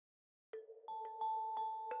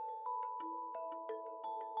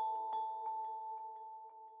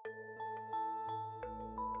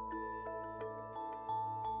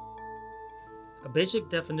A basic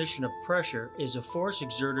definition of pressure is a force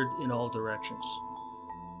exerted in all directions.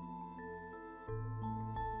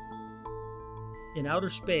 In outer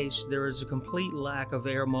space, there is a complete lack of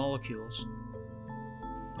air molecules.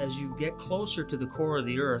 As you get closer to the core of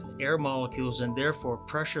the Earth, air molecules and therefore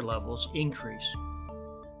pressure levels increase.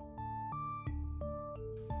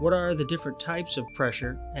 What are the different types of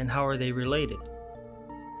pressure and how are they related?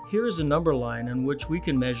 Here is a number line on which we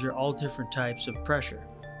can measure all different types of pressure,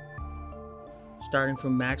 starting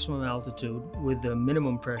from maximum altitude with the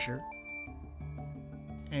minimum pressure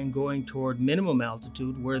and going toward minimum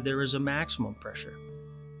altitude where there is a maximum pressure.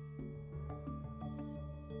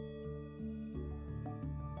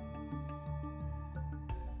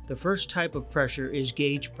 The first type of pressure is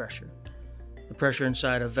gauge pressure, the pressure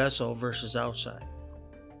inside a vessel versus outside.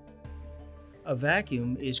 A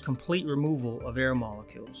vacuum is complete removal of air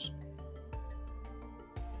molecules.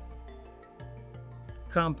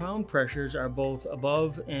 Compound pressures are both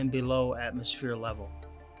above and below atmosphere level.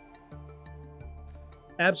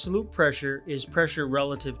 Absolute pressure is pressure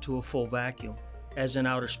relative to a full vacuum, as in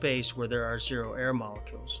outer space where there are zero air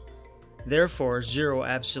molecules. Therefore, 0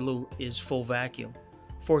 absolute is full vacuum,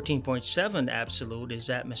 14.7 absolute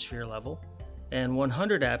is atmosphere level, and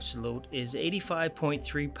 100 absolute is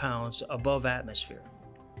 85.3 pounds above atmosphere.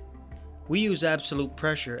 We use absolute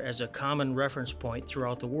pressure as a common reference point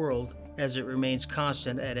throughout the world as it remains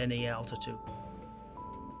constant at any altitude.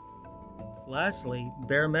 Lastly,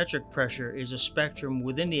 barometric pressure is a spectrum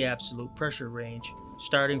within the absolute pressure range,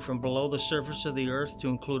 starting from below the surface of the Earth to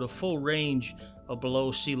include a full range of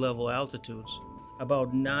below sea level altitudes,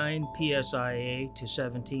 about 9 psia to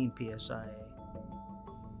 17 psia.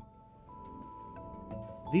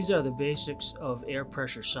 These are the basics of air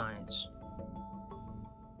pressure science.